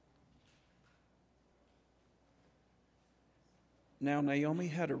Now Naomi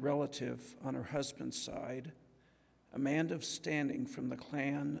had a relative on her husband's side, a man of standing from the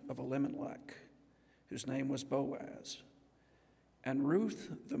clan of Elimelech, whose name was Boaz. And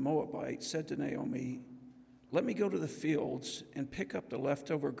Ruth the Moabite said to Naomi, "Let me go to the fields and pick up the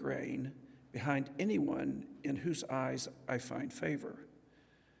leftover grain behind anyone in whose eyes I find favor."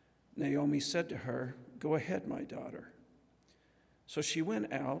 Naomi said to her, "Go ahead, my daughter." So she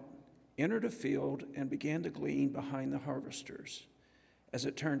went out, entered a field, and began to glean behind the harvesters. As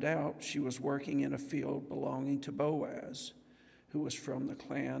it turned out, she was working in a field belonging to Boaz, who was from the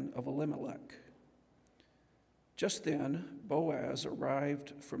clan of Elimelech. Just then, Boaz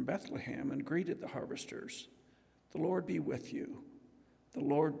arrived from Bethlehem and greeted the harvesters. "The Lord be with you." "The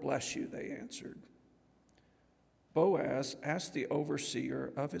Lord bless you," they answered. Boaz asked the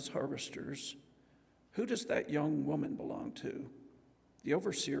overseer of his harvesters, "Who does that young woman belong to?" The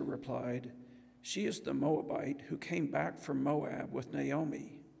overseer replied, "She is the Moabite who came back from Moab with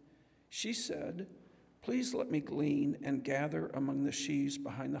Naomi." She said, "Please let me glean and gather among the sheaves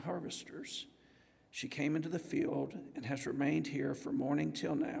behind the harvesters." She came into the field and has remained here from morning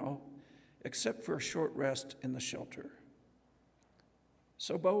till now, except for a short rest in the shelter.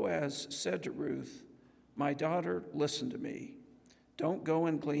 So Boaz said to Ruth, "My daughter, listen to me. Don't go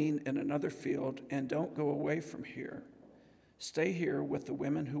and glean in another field, and don't go away from here. Stay here with the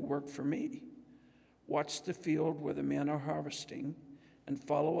women who work for me. Watch the field where the men are harvesting, and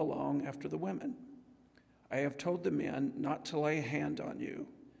follow along after the women. I have told the men not to lay a hand on you,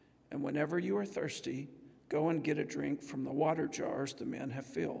 and whenever you are thirsty, go and get a drink from the water jars the men have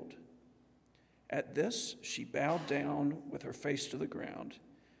filled." At this, she bowed down with her face to the ground.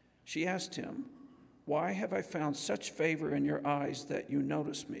 She asked him, "Why have I found such favor in your eyes that you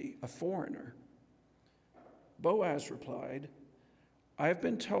notice me, a foreigner?" Boaz replied, "I have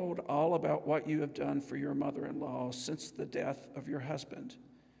been told all about what you have done for your mother-in-law since the death of your husband,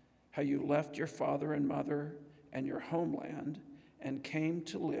 how you left your father and mother and your homeland and came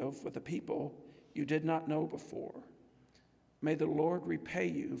to live with a people you did not know before. May the Lord repay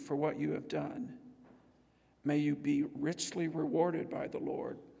you for what you have done. May you be richly rewarded by the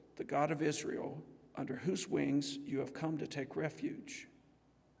Lord, the God of Israel, under whose wings you have come to take refuge."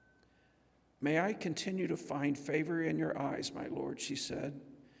 "May I continue to find favor in your eyes, my lord," she said.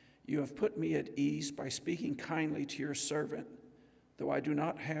 "You have put me at ease by speaking kindly to your servant, though I do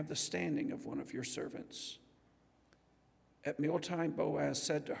not have the standing of one of your servants." At mealtime, Boaz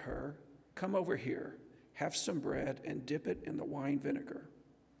said to her, "Come over here, have some bread, and dip it in the wine vinegar."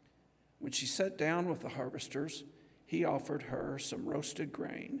 When she sat down with the harvesters, he offered her some roasted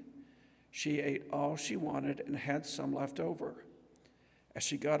grain. She ate all she wanted and had some left over. As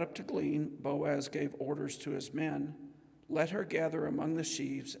she got up to glean, Boaz gave orders to his men, "Let her gather among the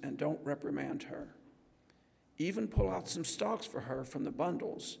sheaves and don't reprimand her. Even pull out some stalks for her from the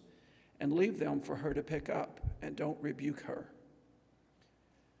bundles and leave them for her to pick up, and don't rebuke her."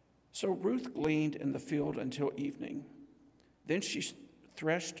 So Ruth gleaned in the field until evening. Then she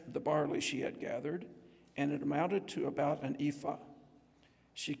threshed the barley she had gathered, and it amounted to about an ephah.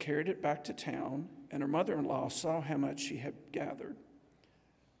 She carried it back to town, and her mother-in-law saw how much she had gathered.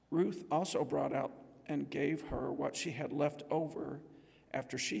 Ruth also brought out and gave her what she had left over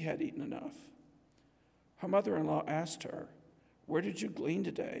after she had eaten enough. Her mother-in-law asked her, "Where did you glean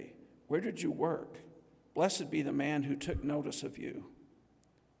today? Where did you work? Blessed be the man who took notice of you."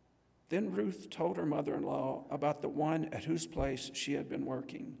 Then Ruth told her mother-in-law about the one at whose place she had been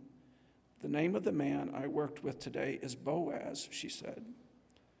working. "The name of the man I worked with today is Boaz," she said.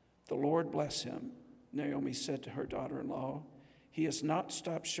 "The Lord bless him," Naomi said to her daughter-in-law. "He has not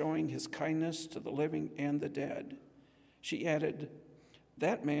stopped showing his kindness to the living and the dead." She added,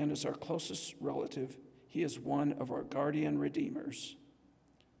 "That man is our closest relative. He is one of our guardian redeemers."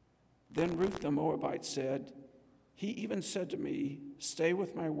 Then Ruth the Moabite said, "He even said to me, 'Stay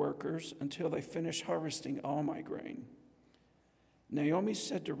with my workers until they finish harvesting all my grain.'" Naomi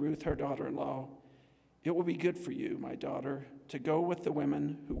said to Ruth, her daughter-in-law, "It will be good for you, my daughter, to go with the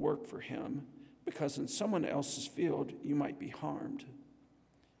women who work for him, because in someone else's field you might be harmed."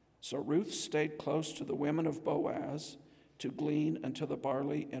 So Ruth stayed close to the women of Boaz to glean until the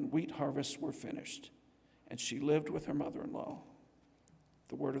barley and wheat harvests were finished, and she lived with her mother-in-law.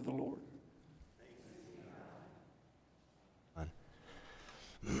 The word of the Lord.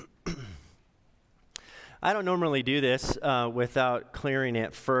 I don't normally do this without clearing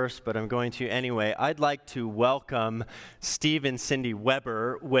it first, but I'm going to anyway. I'd like to welcome Steve and Cindy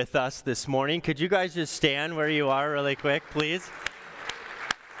Weber with us this morning. Could you guys just stand where you are really quick, please?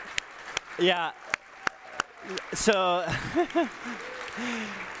 Yeah. So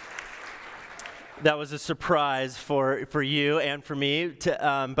That was a surprise for you and for me.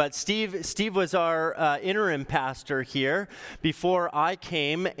 But Steve was our interim pastor here before I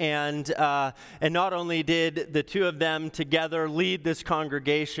came, and not only did the two of them together lead this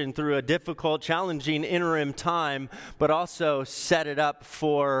congregation through a difficult, challenging interim time, but also set it up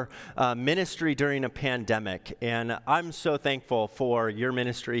for ministry during a pandemic. And I'm so thankful for your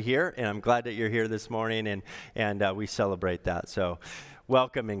ministry here, and I'm glad that you're here this morning, and we celebrate that. So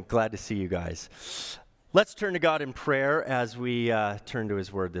welcome and glad to see you guys. Let's turn to God in prayer as we turn to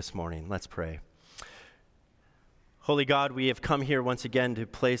His Word this morning. Let's pray. Holy God, we have come here once again to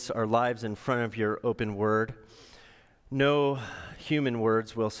place our lives in front of your open Word. No human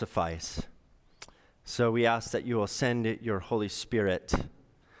words will suffice. So we ask that you will send your Holy Spirit,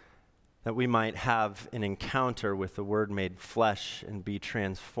 that we might have an encounter with the Word made flesh and be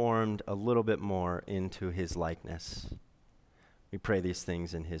transformed a little bit more into His likeness. We pray these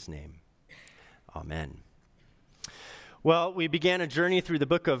things in His name. Amen. Well, we began a journey through the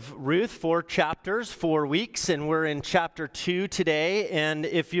book of Ruth, 4 chapters, 4 weeks, and we're in chapter 2 today. And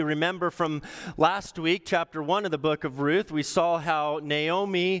if you remember from last week, chapter 1 of the book of Ruth, we saw how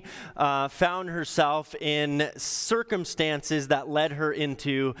Naomi found herself in circumstances that led her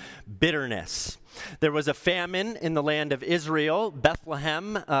into bitterness. There was a famine in the land of Israel.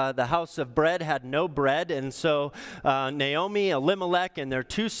 Bethlehem, the house of bread, had no bread, and so Naomi, Elimelech, and their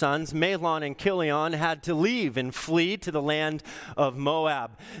two sons, Mahlon and Chilion, had to leave and flee to the land of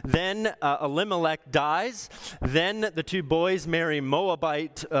Moab. Then Elimelech dies. Then the two boys marry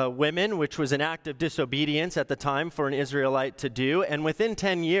Moabite women, which was an act of disobedience at the time for an Israelite to do, and within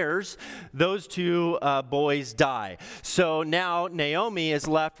 10 years, those two boys die. So now Naomi is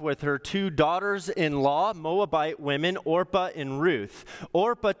left with her two daughters-in-law, Moabite women, Orpah and Ruth.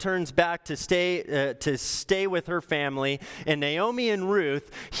 Orpah turns back to stay with her family, and Naomi and Ruth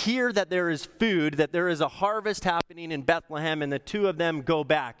hear that there is food, that there is a harvest happening in Bethlehem, and the two of them go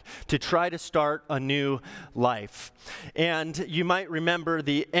back to try to start a new life. And you might remember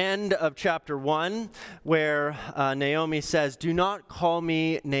the end of chapter 1, where Naomi says, "Do not call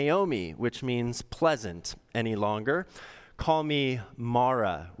me Naomi," which means pleasant, any longer. "Call me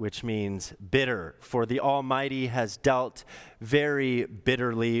Mara," which means bitter, for the Almighty has dealt very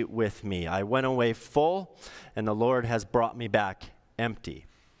bitterly with me. I went away full, and the Lord has brought me back empty.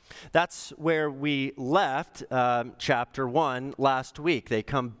 That's where we left chapter 1 last week. They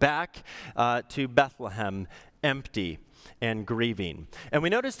come back to Bethlehem empty and grieving. And we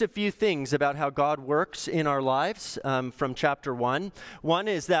noticed a few things about how God works in our lives from chapter 1. One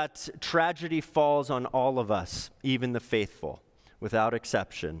is that tragedy falls on all of us, even the faithful, without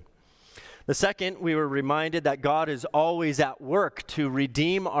exception. The second, we were reminded that God is always at work to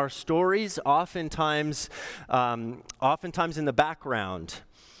redeem our stories, oftentimes in the background,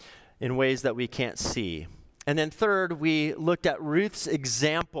 in ways that we can't see. And then third, we looked at Ruth's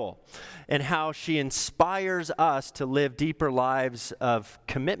example and how she inspires us to live deeper lives of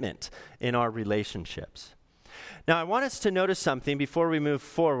commitment in our relationships. Now, I want us to notice something before we move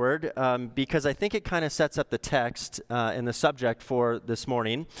forward, because I think it kind of sets up the text and the subject for this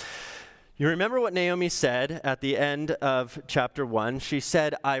morning. You remember what Naomi said at the end of chapter 1? She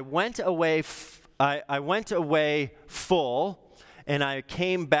said, I went away full, and I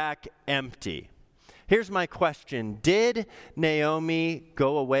came back empty. Here's my question. Did Naomi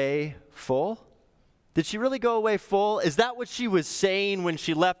go away full? Did she really go away full? Is that what she was saying when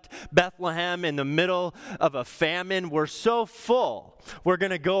she left Bethlehem in the middle of a famine? We're so full, we're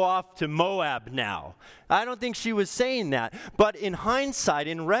going to go off to Moab now. I don't think she was saying that. But in hindsight,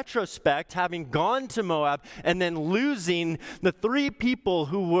 in retrospect, having gone to Moab and then losing the three people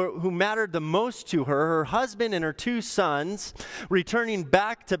who mattered the most to her, her husband and her two sons, returning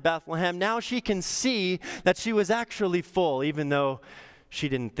back to Bethlehem, now she can see that she was actually full, even though she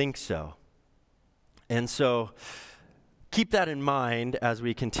didn't think so. And so keep that in mind as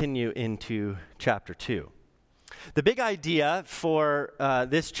we continue into chapter 2. The big idea for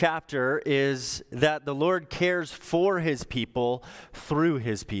this chapter is that the Lord cares for his people through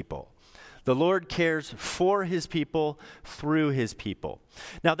his people. The Lord cares for his people through his people.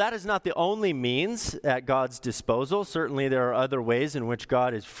 Now, that is not the only means at God's disposal. Certainly, there are other ways in which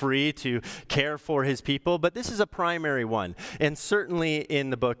God is free to care for his people, but this is a primary one, and certainly in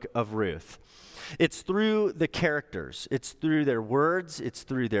the book of Ruth. It's through the characters, it's through their words, it's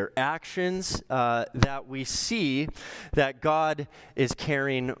through their actions that we see that God is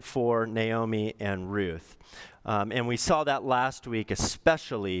caring for Naomi and Ruth. And we saw that last week,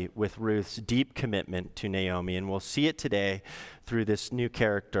 especially with Ruth's deep commitment to Naomi, and we'll see it today through this new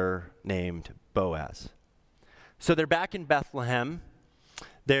character named Boaz. So they're back in Bethlehem.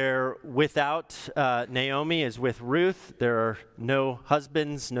 They're without Naomi is with Ruth. There are no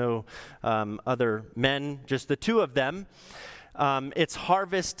husbands, no other men, just the two of them. It's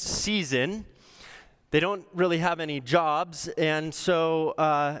harvest season. They don't really have any jobs, and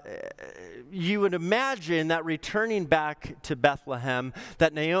so you would imagine that returning back to Bethlehem,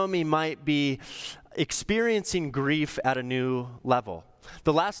 that Naomi might be experiencing grief at a new level.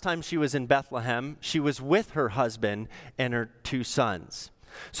 The last time she was in Bethlehem, she was with her husband and her two sons.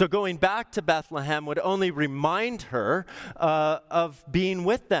 So going back to Bethlehem would only remind her of being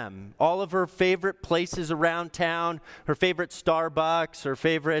with them. All of her favorite places around town, her favorite Starbucks, her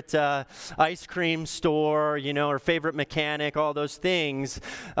favorite ice cream store, her favorite mechanic, all those things.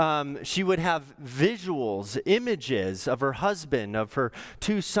 She would have visuals, images of her husband, of her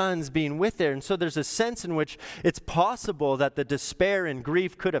two sons being with her. And so there's a sense in which it's possible that the despair and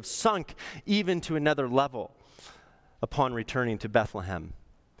grief could have sunk even to another level upon returning to Bethlehem.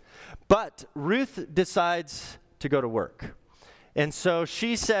 But Ruth decides to go to work. And so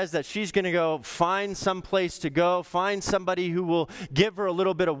she says that she's going to go find some place to go, find somebody who will give her a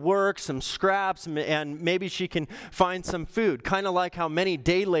little bit of work, some scraps, and maybe she can find some food. Kind of like how many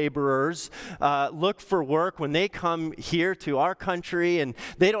day laborers look for work when they come here to our country and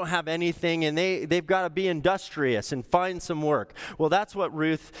they don't have anything and they've got to be industrious and find some work. Well, that's what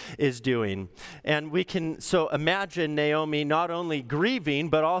Ruth is doing. And we can so imagine Naomi not only grieving,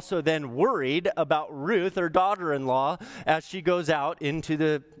 but also then worried about Ruth, her daughter-in-law, as she goes out into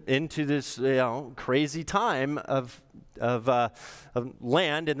this crazy time of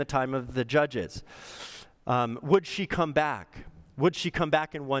land in the time of the judges. Would she come back? Would she come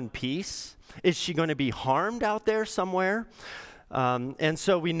back in one piece? Is she going to be harmed out there somewhere? And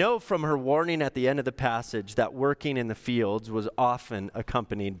so we know from her warning at the end of the passage that working in the fields was often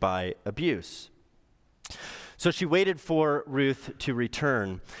accompanied by abuse. So she waited for Ruth to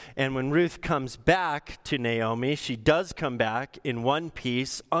return. And when Ruth comes back to Naomi, she does come back in one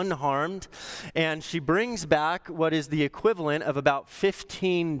piece, unharmed. And she brings back what is the equivalent of about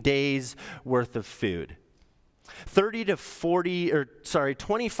 15 days worth of food.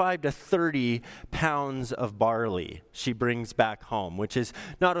 25 to 30 pounds of barley she brings back home, which is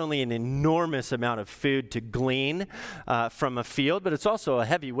not only an enormous amount of food to glean from a field, but it's also a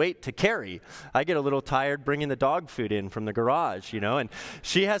heavy weight to carry. I get a little tired bringing the dog food in from the garage, and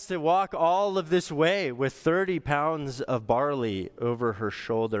she has to walk all of this way with 30 pounds of barley over her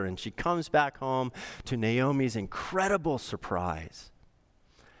shoulder, and she comes back home to Naomi's incredible surprise.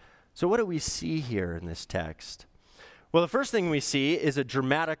 So what do we see here in this text? Well, the first thing we see is a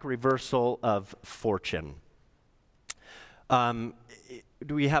dramatic reversal of fortune. Do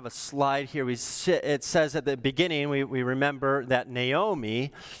we have a slide here? It says at the beginning, we remember that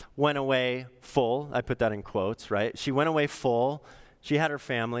Naomi went away full. I put that in quotes, right? She went away full. She had her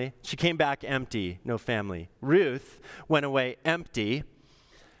family. She came back empty, no family. Ruth went away empty,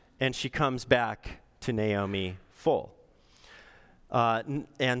 and she comes back to Naomi full.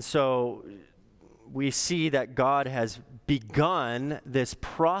 And so we see that God has begun this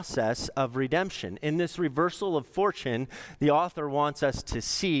process of redemption. In this reversal of fortune, the author wants us to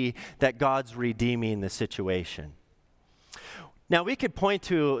see that God's redeeming the situation. Now, we could point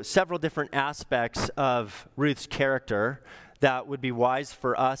to several different aspects of Ruth's character that would be wise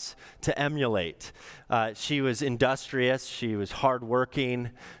for us to emulate. She was industrious, she was hardworking,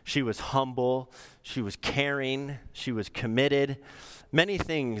 she was humble, she was caring, she was committed. Many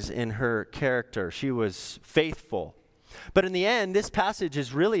things in her character. She was faithful. But in the end, this passage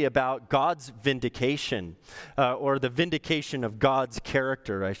is really about God's vindication, or the vindication of God's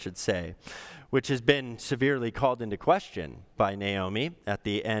character, I should say, which has been severely called into question by Naomi at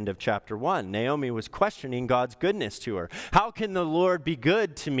the end of chapter 1. Naomi was questioning God's goodness to her. How can the Lord be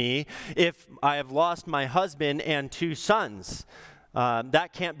good to me if I have lost my husband and two sons?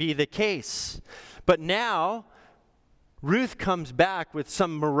 That can't be the case. But now, Ruth comes back with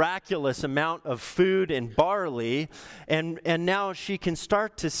some miraculous amount of food and barley, and now she can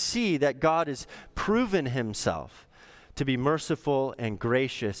start to see that God has proven himself to be merciful and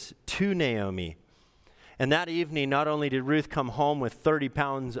gracious to Naomi. And that evening, not only did Ruth come home with 30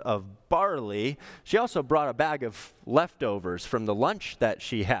 pounds of barley, she also brought a bag of leftovers from the lunch that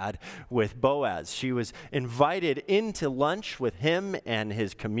she had with Boaz. She was invited into lunch with him and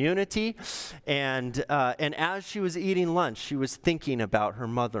his community, and as she was eating lunch, she was thinking about her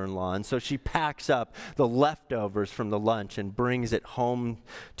mother-in-law, and so she packs up the leftovers from the lunch and brings it home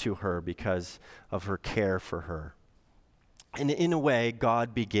to her because of her care for her. And in a way,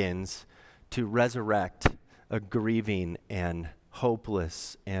 God begins to resurrect a grieving and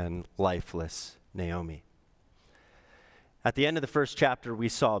hopeless and lifeless Naomi. At the end of the first chapter, we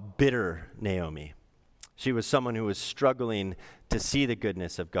saw bitter Naomi. She was someone who was struggling to see the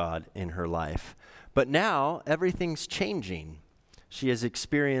goodness of God in her life. But now, everything's changing. She has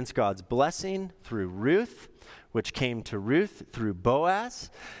experienced God's blessing through Ruth, which came to Ruth through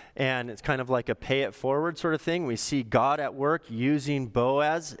Boaz. And it's kind of like a pay it forward sort of thing. We see God at work using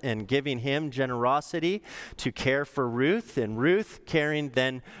Boaz and giving him generosity to care for Ruth, and Ruth caring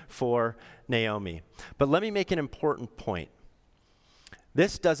then for Naomi. But let me make an important point.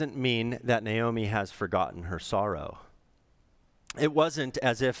 This doesn't mean that Naomi has forgotten her sorrow. It wasn't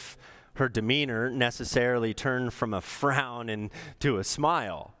as if her demeanor necessarily turned from a frown into a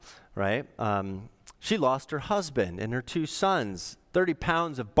smile, right? She lost her husband and her 2 sons. 30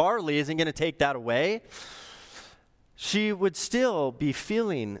 pounds of barley isn't going to take that away. She would still be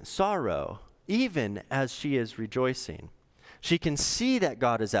feeling sorrow, even as she is rejoicing. She can see that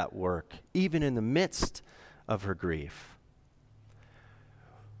God is at work, even in the midst of her grief.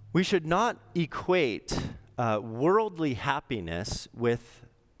 We should not equate worldly happiness with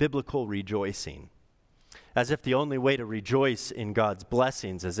biblical rejoicing, as if the only way to rejoice in God's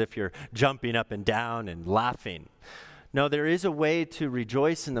blessings is if you're jumping up and down and laughing. No, there is a way to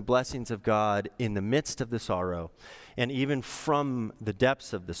rejoice in the blessings of God in the midst of the sorrow, and even from the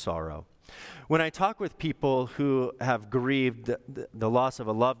depths of the sorrow. When I talk with people who have grieved the loss of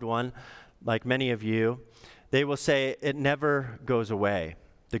a loved one, like many of you, they will say it never goes away.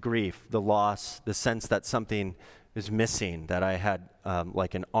 The grief, the loss, the sense that something is missing, that I had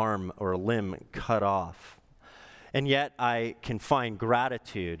like an arm or a limb cut off. And yet I can find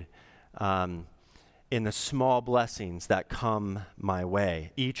gratitude in the small blessings that come my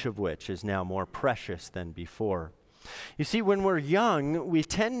way, each of which is now more precious than before. You see, when we're young, we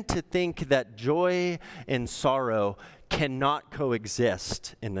tend to think that joy and sorrow cannot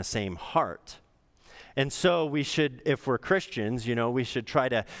coexist in the same heart. And so we should, if we're Christians, we should try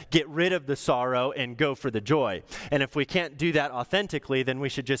to get rid of the sorrow and go for the joy. And if we can't do that authentically, then we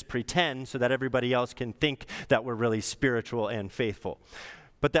should just pretend so that everybody else can think that we're really spiritual and faithful.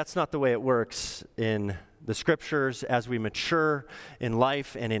 But that's not the way it works in the scriptures. As we mature in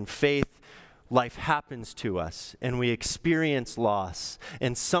life and in faith, life happens to us and we experience loss.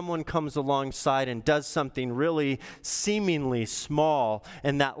 And someone comes alongside and does something really seemingly small,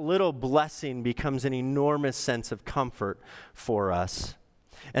 and that little blessing becomes an enormous sense of comfort for us.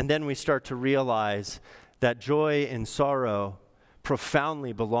 And then we start to realize that joy and sorrow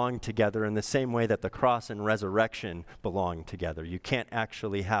profoundly belong together in the same way that the cross and resurrection belong together. You can't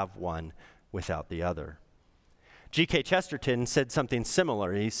actually have one without the other. G.K. Chesterton said something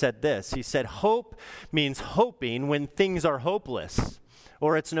similar. He said this. He said, hope means hoping when things are hopeless,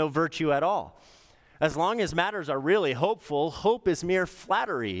 or it's no virtue at all. As long as matters are really hopeful, hope is mere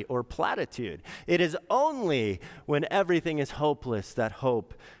flattery or platitude. It is only when everything is hopeless that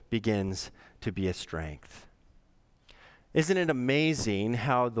hope begins to be a strength. Isn't it amazing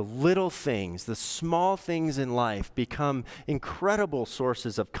how the little things, the small things in life become incredible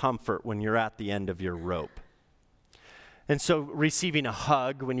sources of comfort when you're at the end of your rope? And so receiving a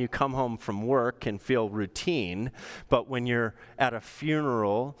hug when you come home from work can feel routine, but when you're at a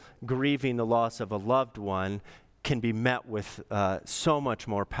funeral grieving the loss of a loved one can be met with so much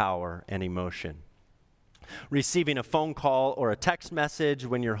more power and emotion. Receiving a phone call or a text message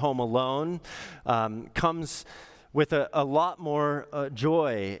when you're home alone comes with a lot more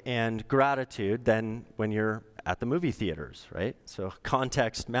joy and gratitude than when you're at the movie theaters, right? So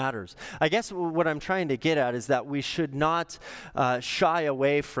context matters. I guess what I'm trying to get at is that we should not shy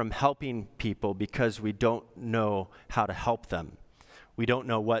away from helping people because we don't know how to help them. We don't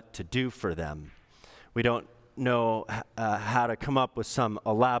know what to do for them. We don't know how to come up with some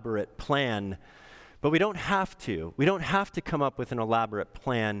elaborate plan, but we don't have to. We don't have to come up with an elaborate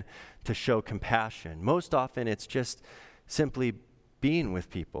plan to show compassion. Most often it's just simply being with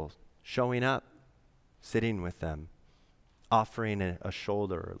people, showing up, sitting with them, offering a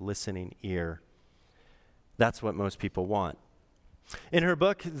shoulder, a listening ear. That's what most people want. In her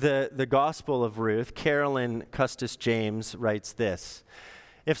book, The Gospel of Ruth, Carolyn Custis James writes this: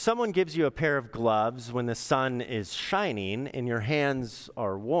 if someone gives you a pair of gloves when the sun is shining and your hands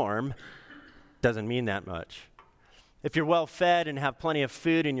are warm, doesn't mean that much. If you're well fed and have plenty of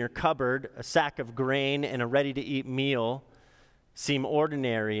food in your cupboard, a sack of grain and a ready-to-eat meal seem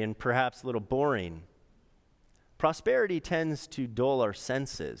ordinary and perhaps a little boring. Prosperity tends to dull our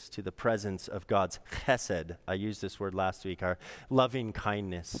senses to the presence of God's chesed. I used this word last week, our loving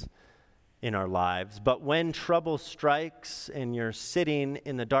kindness in our lives. But when trouble strikes and you're sitting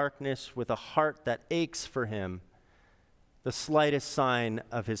in the darkness with a heart that aches for him, the slightest sign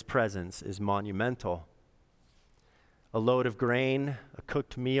of his presence is monumental. a load of grain, a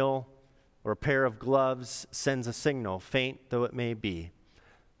cooked meal, or a pair of gloves sends a signal, faint though it may be,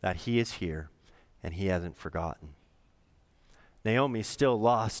 that he is here and he hasn't forgotten. Naomi still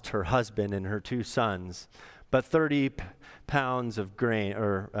lost her husband and her 2 sons, but 30 pounds of grain,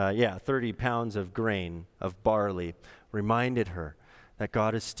 30 pounds of grain, of barley, reminded her that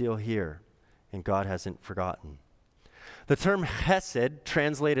God is still here and God hasn't forgotten. The term chesed,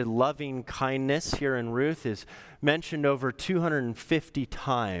 translated loving kindness here in Ruth, is mentioned over 250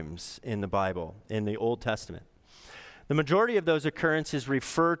 times in the Bible, in the Old Testament. The majority of those occurrences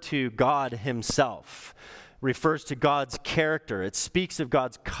refer to God himself, refers to God's character. It speaks of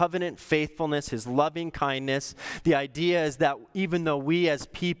God's covenant faithfulness, his loving kindness. The idea is that even though we as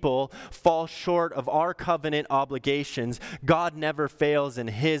people fall short of our covenant obligations, God never fails in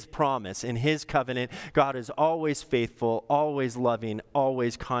his promise, in his covenant. God is always faithful, always loving,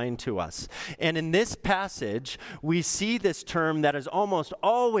 always kind to us. And in this passage, we see this term that is almost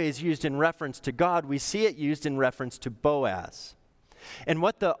always used in reference to God. We see it used in reference to Boaz. And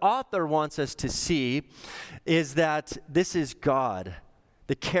what the author wants us to see is that this is God,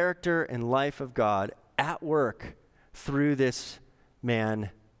 the character and life of God at work through this man,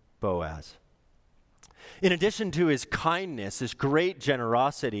 Boaz. In addition to his kindness, his great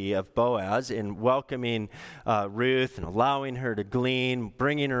generosity of Boaz in welcoming Ruth and allowing her to glean,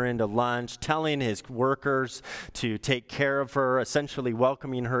 bringing her into lunch, telling his workers to take care of her, essentially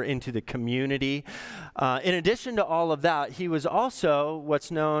welcoming her into the community. In addition to all of that, he was also what's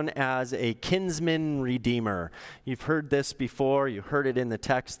known as a kinsman redeemer. You've heard this before. You heard it in the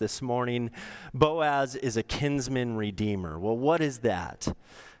text this morning. Boaz is a kinsman redeemer. Well, what is that?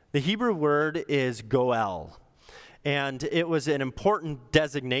 The Hebrew word is goel, and it was an important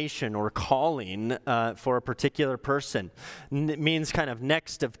designation or calling for a particular person. It means kind of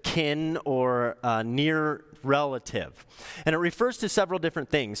next of kin or near relative. And it refers to several different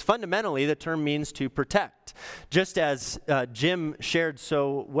things. Fundamentally, the term means to protect. Just as Jim shared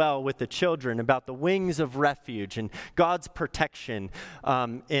so well with the children about the wings of refuge and God's protection,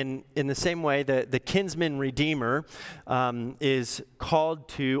 in the same way, the kinsman redeemer is called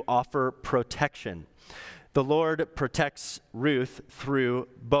to offer protection. The Lord protects Ruth through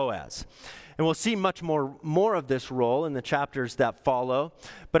Boaz. And we'll see much more of this role in the chapters that follow,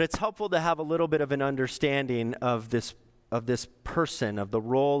 but it's helpful to have a little bit of an understanding of this person, of the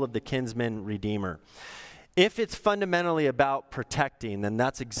role of the kinsman redeemer. If it's fundamentally about protecting, then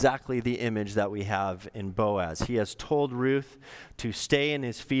that's exactly the image that we have in Boaz. He has told Ruth to stay in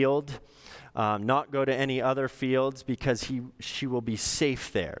his field, not go to any other fields, because she will be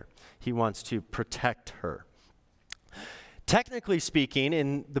safe there. He wants to protect her. Technically speaking,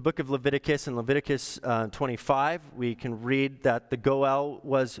 in the book of Leviticus, in Leviticus 25, we can read that the Goel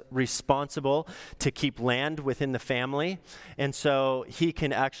was responsible to keep land within the family. And so he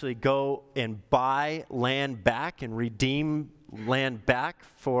can actually go and buy land back and redeem land back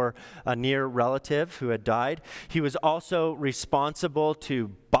for a near relative who had died. He was also responsible to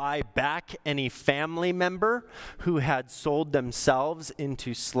buy back any family member who had sold themselves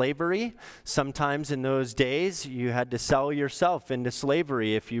into slavery. Sometimes in those days, you had to sell yourself into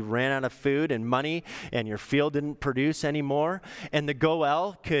slavery if you ran out of food and money and your field didn't produce anymore. And the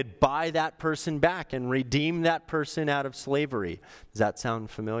Goel could buy that person back and redeem that person out of slavery. Does that sound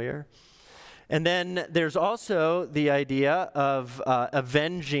familiar? And then there's also the idea of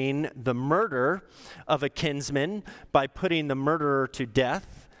avenging the murder of a kinsman by putting the murderer to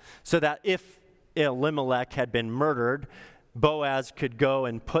death, so that if Elimelech had been murdered, Boaz could go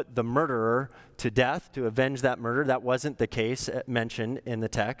and put the murderer to death to avenge that murder. That wasn't the case mentioned in the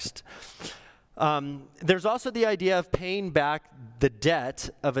text. There's also the idea of paying back the debt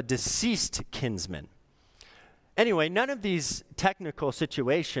of a deceased kinsman. Anyway, none of these technical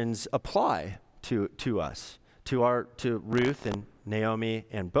situations apply to us, to Ruth and Naomi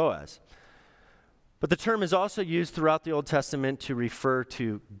and Boaz. But the term is also used throughout the Old Testament to refer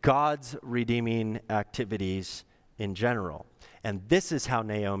to God's redeeming activities in general. And this is how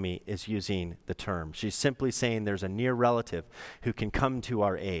Naomi is using the term. She's simply saying there's a near relative who can come to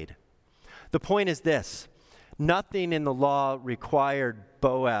our aid. The point is this: nothing in the law required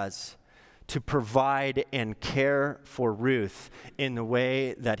Boaz to provide and care for Ruth in the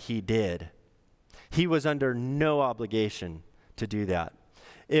way that he did. He was under no obligation to do that.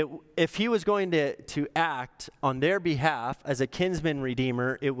 If he was going to act on their behalf as a kinsman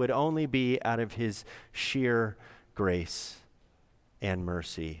redeemer, it would only be out of his sheer grace and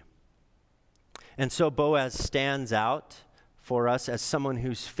mercy. And so Boaz stands out for us as someone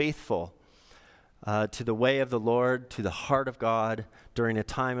who's faithful, to the way of the Lord, to the heart of God during a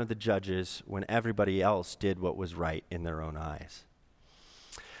time of the judges when everybody else did what was right in their own eyes.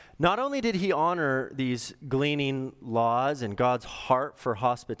 Not only did he honor these gleaning laws and God's heart for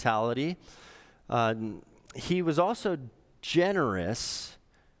hospitality, he was also generous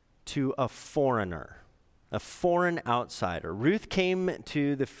to a foreigner, a foreign outsider. Ruth came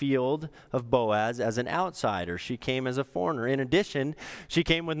to the field of Boaz as an outsider. She came as a foreigner. In addition, she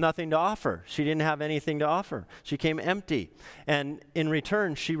came with nothing to offer. She didn't have anything to offer. She came empty. And in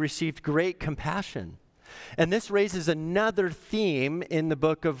return, she received great compassion. And this raises another theme in the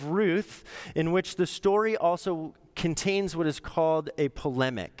book of Ruth, in which the story also contains what is called a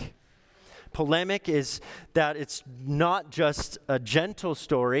polemic. Polemic is that it's not just a gentle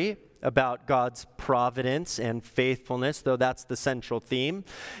story about God's providence and faithfulness, though that's the central theme.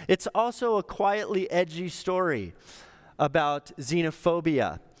 It's also a quietly edgy story about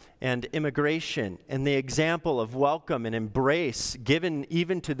xenophobia and immigration, and the example of welcome and embrace given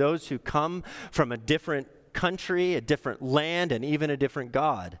even to those who come from a different country, a different land, and even a different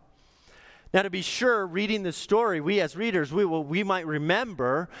God. Now, to be sure, reading the story, we as readers, we might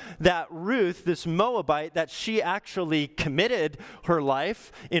remember that Ruth, this Moabite, that she actually committed her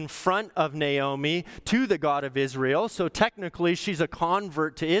life in front of Naomi to the God of Israel. So technically, she's a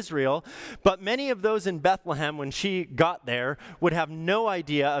convert to Israel. But many of those in Bethlehem, when she got there, would have no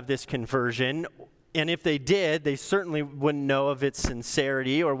idea of this conversion. And if they did, they certainly wouldn't know of its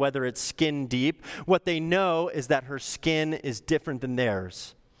sincerity or whether it's skin deep. What they know is that her skin is different than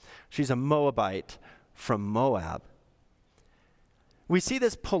theirs. She's a Moabite from Moab. We see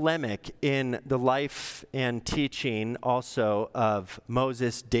this polemic in the life and teaching also of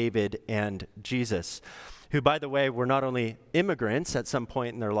Moses, David, and Jesus, who, by the way, were not only immigrants at some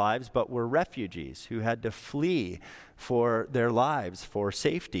point in their lives, but were refugees who had to flee for their lives for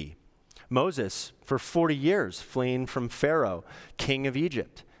safety. Moses, for 40 years, fleeing from Pharaoh, king of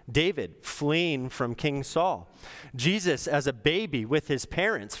Egypt. David, fleeing from King Saul. Jesus, as a baby with his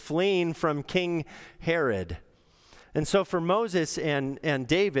parents, fleeing from King Herod. And so for Moses and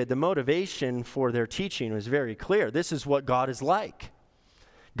David, the motivation for their teaching was very clear. This is what God is like.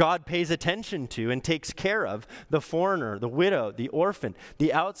 God pays attention to and takes care of the foreigner, the widow, the orphan,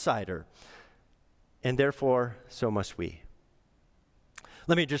 the outsider. And therefore, so must we.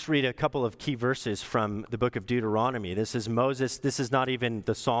 Let me just read a couple of key verses from the book of Deuteronomy. This is Moses. This is not even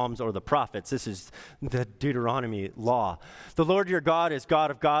the Psalms or the prophets. This is the Deuteronomy law. The Lord your God is God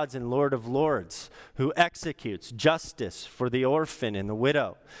of gods and Lord of lords, who executes justice for the orphan and the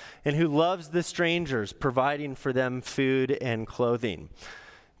widow, and who loves the strangers, providing for them food and clothing.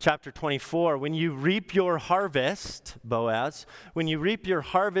 Chapter 24, when you reap your harvest, Boaz, when you reap your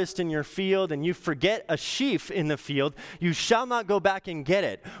harvest in your field and you forget a sheaf in the field, you shall not go back and get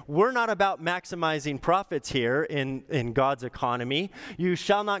it. We're not about maximizing profits here in God's economy. You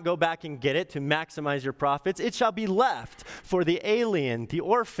shall not go back and get it to maximize your profits. It shall be left for the alien, the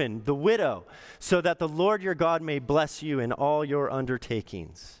orphan, the widow, so that the Lord your God may bless you in all your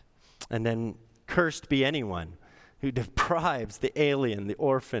undertakings. And then, cursed be anyone who deprives the alien, the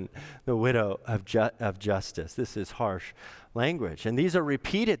orphan, the widow of justice. This is harsh language. And these are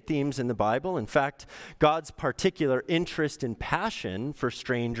repeated themes in the Bible. In fact, God's particular interest and passion for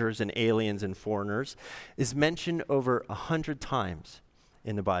strangers and aliens and foreigners is mentioned over 100 times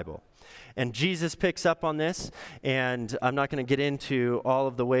in the Bible. And Jesus picks up on this, and I'm not going to get into all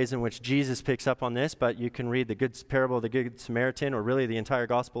of the ways in which Jesus picks up on this, but you can read the parable of the Good Samaritan, or really the entire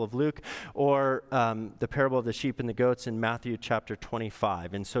Gospel of Luke, or the parable of the sheep and the goats in Matthew chapter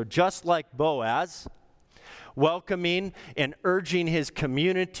 25. And so just like Boaz, welcoming and urging his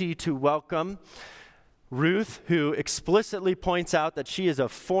community to welcome, Ruth, who explicitly points out that she is a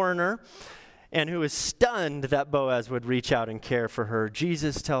foreigner, and who is stunned that Boaz would reach out and care for her,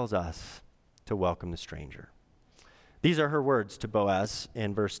 Jesus tells us to welcome the stranger. These are her words to Boaz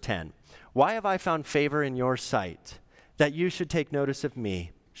in verse 10. "Why have I found favor in your sight, that you should take notice of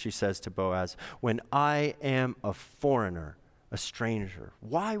me," she says to Boaz, "when I am a foreigner, a stranger?"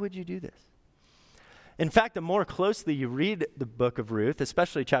 Why would you do this? In fact, the more closely you read the book of Ruth,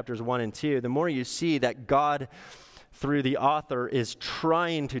 especially chapters 1 and 2, the more you see that God, through the author, is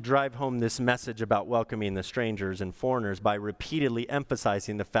trying to drive home this message about welcoming the strangers and foreigners by repeatedly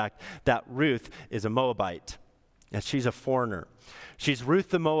emphasizing the fact that Ruth is a Moabite, and she's a foreigner. She's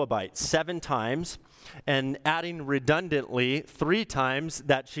Ruth the Moabite 7 times, and adding redundantly 3 times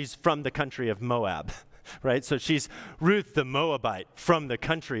that she's from the country of Moab, right? So she's Ruth the Moabite from the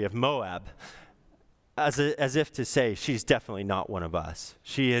country of Moab. as if to say, she's definitely not one of us.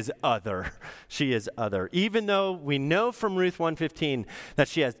 She is other. She is other. Even though we know from Ruth 1:15 that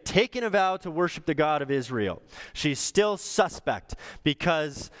she has taken a vow to worship the God of Israel, she's still suspect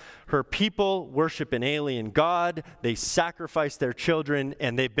because her people worship an alien god, they sacrifice their children,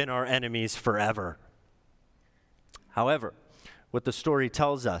 and they've been our enemies forever. However, what the story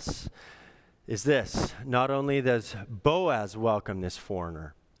tells us is this: not only does Boaz welcome this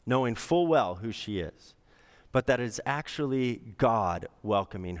foreigner, knowing full well who she is, but that it's actually God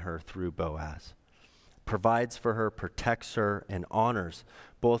welcoming her through Boaz. Provides for her, protects her, and honors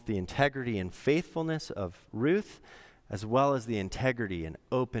both the integrity and faithfulness of Ruth, as well as the integrity and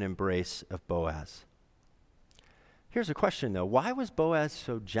open embrace of Boaz. Here's a question, though. Why was Boaz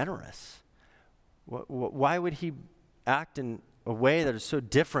so generous? Why would he act in a way that is so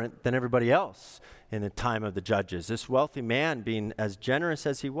different than everybody else in the time of the judges, this wealthy man being as generous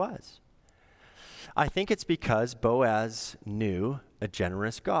as he was? I think it's because Boaz knew a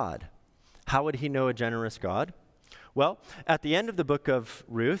generous God. How would he know a generous God? Well, at the end of the book of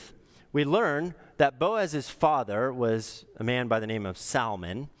Ruth, we learn that Boaz's father was a man by the name of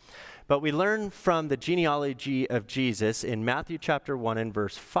Salmon, but we learn from the genealogy of Jesus in Matthew chapter 1 and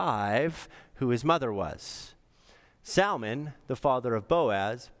verse 5 who his mother was. Salmon, the father of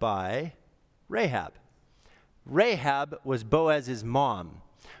Boaz, by Rahab. Rahab was Boaz's mom.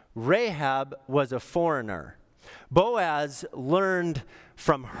 Rahab was a foreigner. Boaz learned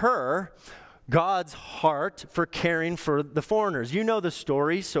from her God's heart for caring for the foreigners. You know the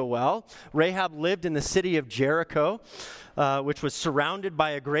story so well. Rahab lived in the city of Jericho, which was surrounded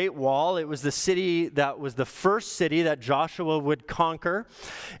by a great wall. It was the city that was the first city that Joshua would conquer,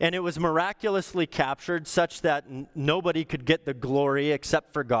 and it was miraculously captured such that nobody could get the glory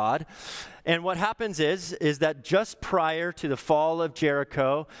except for God. And what happens is that just prior to the fall of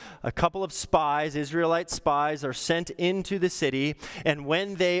Jericho, a couple of spies, Israelite spies, are sent into the city, and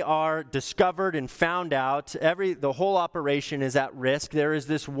when they are discovered and found out, the whole operation is at risk. There is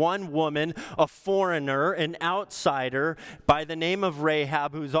this one woman, a foreigner, an outsider, by the name of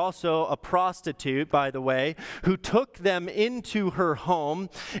Rahab, who's also a prostitute, by the way, who took them into her home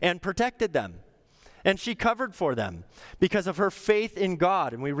and protected them. And she covered for them because of her faith in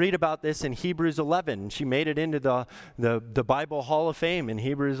God. And we read about this in Hebrews 11. She made it into the Bible Hall of Fame in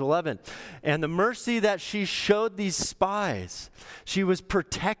Hebrews 11. And the mercy that she showed these spies, she was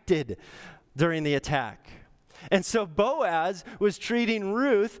protected during the attack. And so Boaz was treating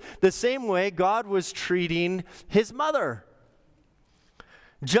Ruth the same way God was treating his mother.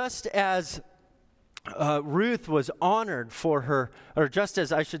 Just as Ruth was honored for her, or just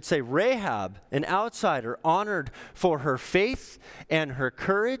as I should say Rahab, an outsider, honored for her faith and her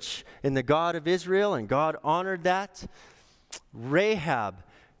courage in the God of Israel, and God honored that. Rahab,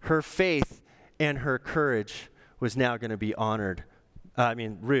 her faith and her courage was now going to be honored,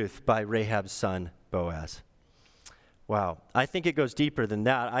 Ruth, by Rahab's son, Boaz. Wow. I think it goes deeper than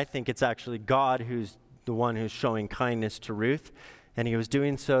that. I think it's actually God who's the one who's showing kindness to Ruth, and he was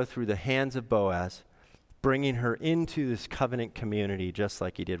doing so through the hands of Boaz, bringing her into this covenant community just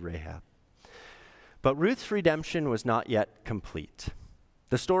like he did Rahab. But Ruth's redemption was not yet complete.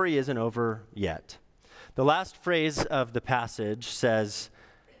 The story isn't over yet. The last phrase of the passage says,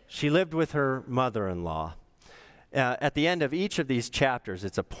 she lived with her mother-in-law. At the end of each of these chapters,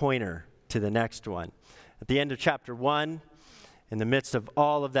 it's a pointer to the next one. At the end of chapter 1, in the midst of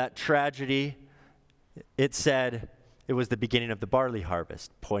all of that tragedy, it said, it was the beginning of the barley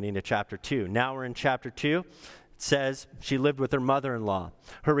harvest, pointing to chapter 2. Now we're in chapter 2. It says she lived with her mother-in-law.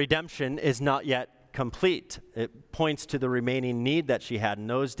 Her redemption is not yet complete. It points to the remaining need that she had in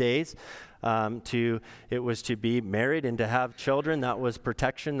those days. It was to be married and to have children. That was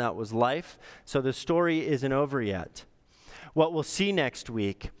protection. That was life. So the story isn't over yet. What we'll see next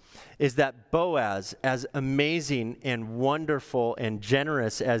week is that Boaz, as amazing and wonderful and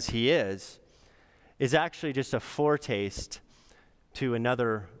generous as he is actually just a foretaste to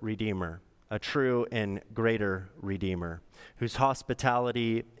another Redeemer, a true and greater Redeemer, whose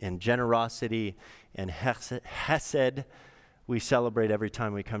hospitality and generosity and hesed we celebrate every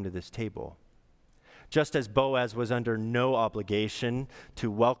time we come to this table. Just as Boaz was under no obligation to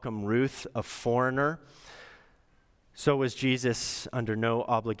welcome Ruth, a foreigner, so was Jesus under no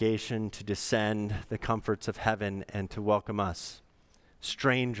obligation to descend the comforts of heaven and to welcome us,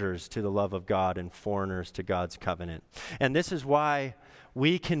 strangers to the love of God and foreigners to God's covenant. And this is why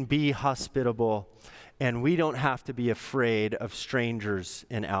we can be hospitable and we don't have to be afraid of strangers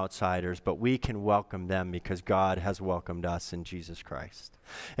and outsiders, but we can welcome them because God has welcomed us in Jesus Christ.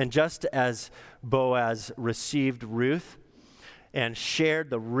 And just as Boaz received Ruth and shared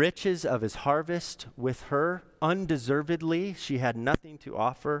the riches of his harvest with her undeservedly. She had nothing to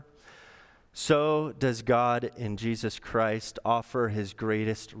offer. So does God in Jesus Christ offer his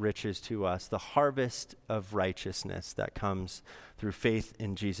greatest riches to us, the harvest of righteousness that comes through faith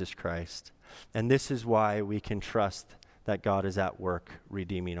in Jesus Christ. And this is why we can trust that God is at work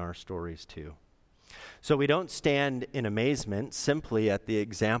redeeming our stories too. So we don't stand in amazement simply at the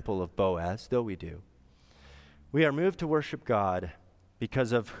example of Boaz, though we do. We are moved to worship God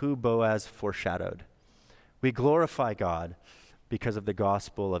because of who Boaz foreshadowed. We glorify God because of the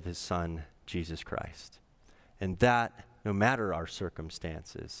gospel of his Son, Jesus Christ. And that, no matter our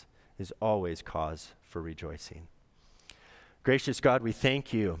circumstances, is always cause for rejoicing. Gracious God, we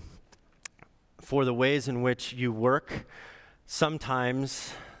thank you for the ways in which you work.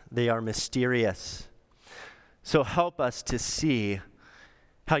 Sometimes they are mysterious. So help us to see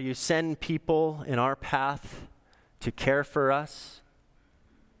how you send people in our path to care for us,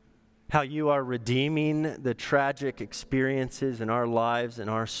 how you are redeeming the tragic experiences in our lives and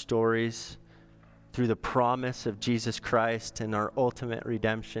our stories through the promise of Jesus Christ and our ultimate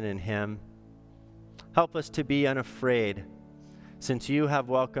redemption in him. Help us to be unafraid, since you have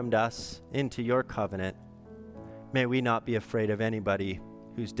welcomed us into your covenant. May we not be afraid of anybody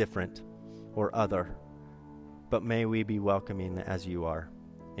who's different or other, but may we be welcoming as you are.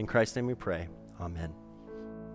 In Christ's name we pray. Amen.